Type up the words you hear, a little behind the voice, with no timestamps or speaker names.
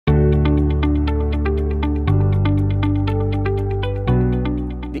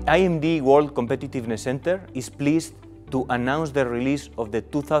IMD World Competitiveness Center is pleased to announce the release of the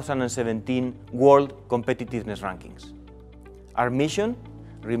 2017 World Competitiveness Rankings. Our mission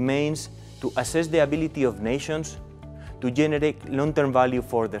remains to assess the ability of nations to generate long-term value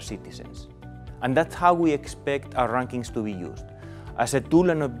for their citizens. And that's how we expect our rankings to be used, as a tool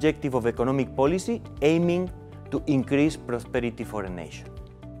and objective of economic policy aiming to increase prosperity for a nation.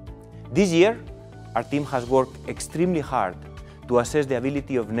 This year, our team has worked extremely hard to assess the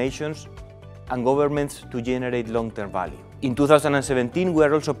ability of nations and governments to generate long-term value. In 2017, we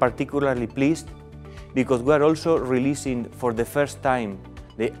are also particularly pleased because we are also releasing for the first time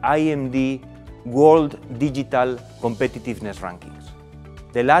the IMD World Digital Competitiveness Rankings.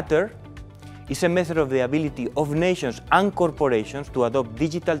 The latter is a measure of the ability of nations and corporations to adopt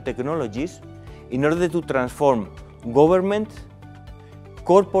digital technologies in order to transform government,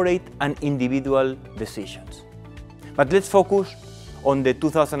 corporate and individual decisions. But let's focus on the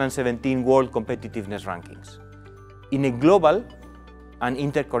 2017 World Competitiveness Rankings. In a global and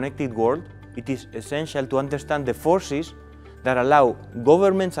interconnected world, it is essential to understand the forces that allow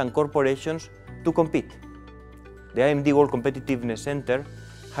governments and corporations to compete. The IMD World Competitiveness Center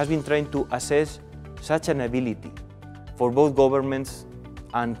has been trying to assess such an ability for both governments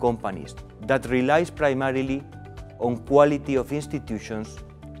and companies that relies primarily on quality of institutions,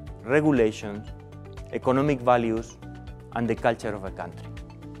 regulations, economic values, and the culture of a country.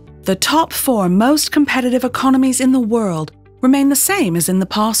 The top 4 most competitive economies in the world remain the same as in the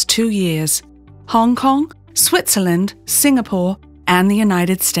past 2 years: Hong Kong, Switzerland, Singapore, and the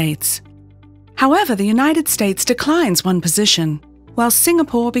United States. However, the United States declines 1 position, while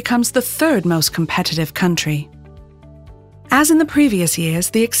Singapore becomes the 3rd most competitive country. As in the previous years,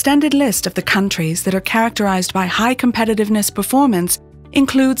 the extended list of the countries that are characterized by high competitiveness performance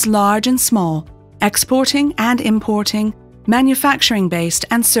includes large and small, exporting and importing, manufacturing-based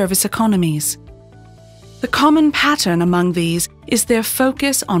and service economies. The common pattern among these is their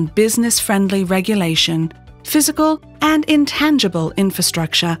focus on business-friendly regulation, physical and intangible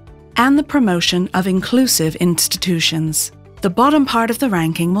infrastructure, and the promotion of inclusive institutions. The bottom part of the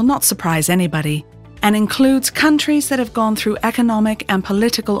ranking will not surprise anybody and includes countries that have gone through economic and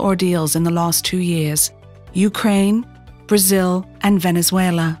political ordeals in the last 2 years: Ukraine, Brazil, and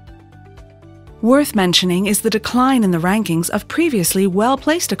Venezuela. Worth mentioning is the decline in the rankings of previously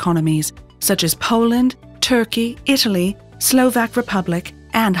well-placed economies such as Poland, Turkey, Italy, Slovak Republic,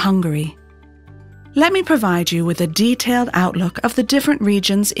 and Hungary. Let me provide you with a detailed outlook of the different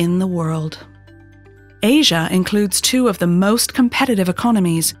regions in the world. Asia includes 2 of the most competitive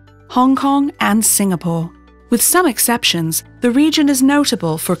economies, Hong Kong and Singapore. With some exceptions, the region is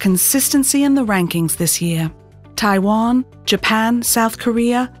notable for consistency in the rankings this year. Taiwan, Japan, South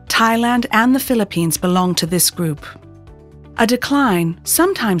Korea, Thailand, and the Philippines belong to this group. A decline,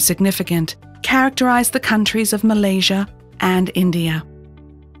 sometimes significant, characterized the countries of Malaysia and India.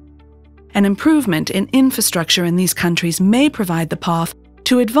 An improvement in infrastructure in these countries may provide the path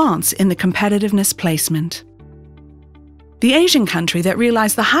to advance in the competitiveness placement. The Asian country that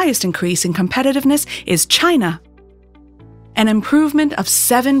realized the highest increase in competitiveness is China. An improvement of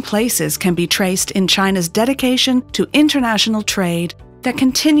 7 places can be traced in China's dedication to international trade that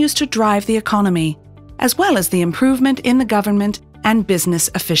continues to drive the economy, as well as the improvement in the government and business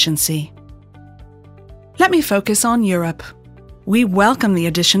efficiency. Let me focus on Europe. We welcome the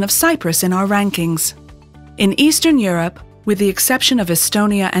addition of Cyprus in our rankings. In Eastern Europe, with the exception of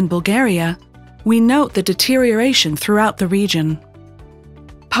Estonia and Bulgaria, we note the deterioration throughout the region.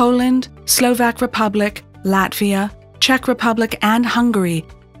 Poland, Slovak Republic, Latvia, Czech Republic, and Hungary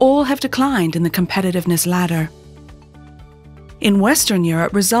all have declined in the competitiveness ladder. In Western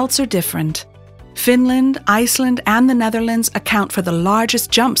Europe, results are different. Finland, Iceland, and the Netherlands account for the largest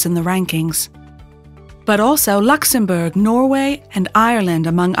jumps in the rankings. But also Luxembourg, Norway, and Ireland,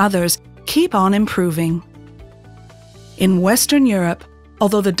 among others, keep on improving. In Western Europe,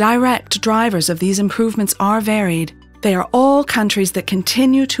 although the direct drivers of these improvements are varied, they are all countries that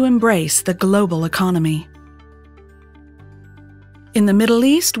continue to embrace the global economy. In the Middle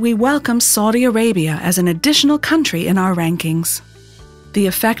East, we welcome Saudi Arabia as an additional country in our rankings. The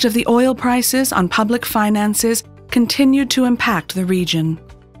effect of the oil prices on public finances continued to impact the region.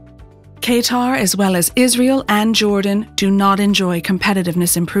 Qatar, as well as Israel and Jordan, do not enjoy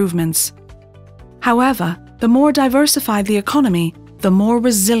competitiveness improvements. However, the more diversified the economy, the more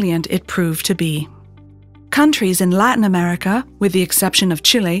resilient it proved to be. Countries in Latin America, with the exception of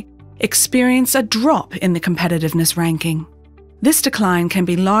Chile, experience a drop in the competitiveness ranking. This decline can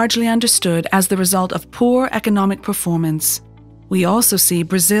be largely understood as the result of poor economic performance. We also see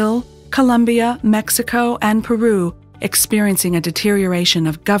Brazil, Colombia, Mexico, and Peru experiencing a deterioration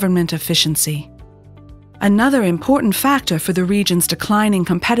of government efficiency. Another important factor for the region's declining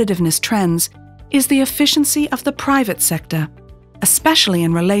competitiveness trends is the efficiency of the private sector, especially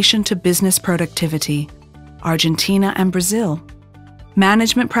in relation to business productivity, Argentina and Brazil,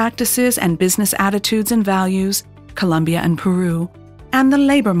 management practices and business attitudes and values, Colombia and Peru, and the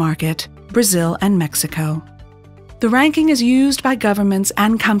labor market, Brazil and Mexico. The ranking is used by governments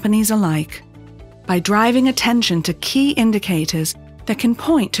and companies alike by driving attention to key indicators that can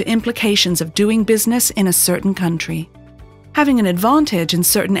point to implications of doing business in a certain country. Having an advantage in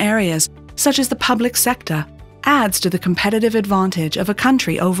certain areas, such as the public sector, adds to the competitive advantage of a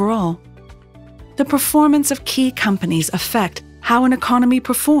country overall. The performance of key companies affect how an economy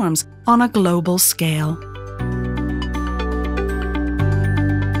performs on a global scale.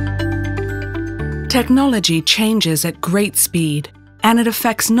 Technology changes at great speed, and it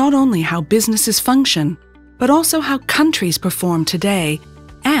affects not only how businesses function, but also how countries perform today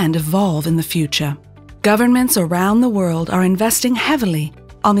and evolve in the future. Governments around the world are investing heavily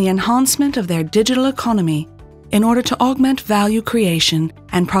on the enhancement of their digital economy in order to augment value creation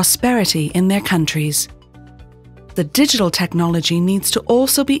and prosperity in their countries. The digital technology needs to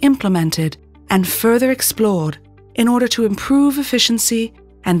also be implemented and further explored in order to improve efficiency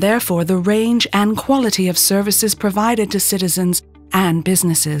and therefore the range and quality of services provided to citizens and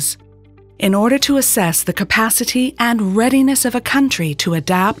businesses. In order to assess the capacity and readiness of a country to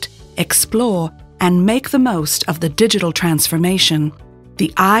adapt, explore, and make the most of the digital transformation,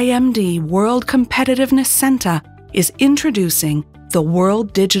 the IMD World Competitiveness Center is introducing the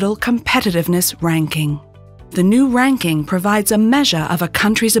World Digital Competitiveness Ranking. The new ranking provides a measure of a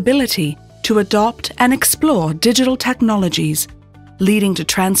country's ability to adopt and explore digital technologies, leading to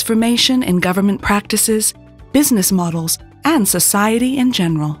transformation in government practices, business models, and society in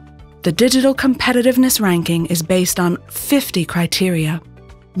general. The Digital Competitiveness Ranking is based on 50 criteria,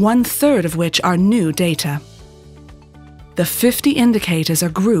 1/3 of which are new data. The 50 indicators are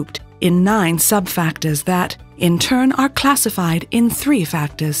grouped in 9 sub-factors that, in turn, are classified in 3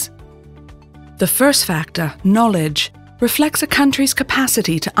 factors. The first factor, knowledge, reflects a country's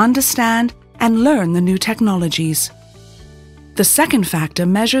capacity to understand and learn the new technologies. The second factor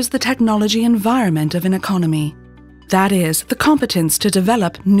measures the technology environment of an economy, that is, the competence to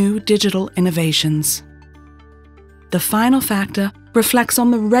develop new digital innovations. The final factor reflects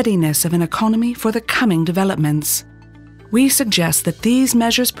on the readiness of an economy for the coming developments. We suggest that these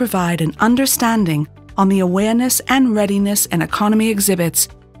measures provide an understanding on the awareness and readiness an economy exhibits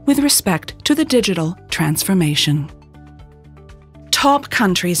with respect to the digital transformation. Top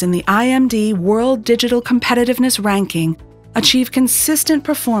countries in the IMD World Digital Competitiveness Ranking achieve consistent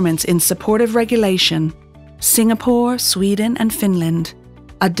performance in supportive regulation: Singapore, Sweden, and Finland;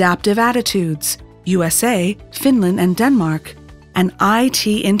 adaptive attitudes: USA, Finland, and Denmark; and IT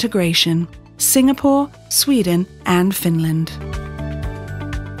integration: Singapore, Sweden, and Finland.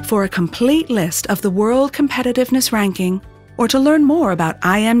 For a complete list of the World Competitiveness Ranking, or to learn more about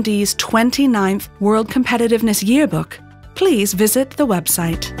IMD's 29th World Competitiveness Yearbook, please visit the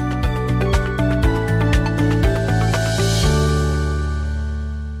website.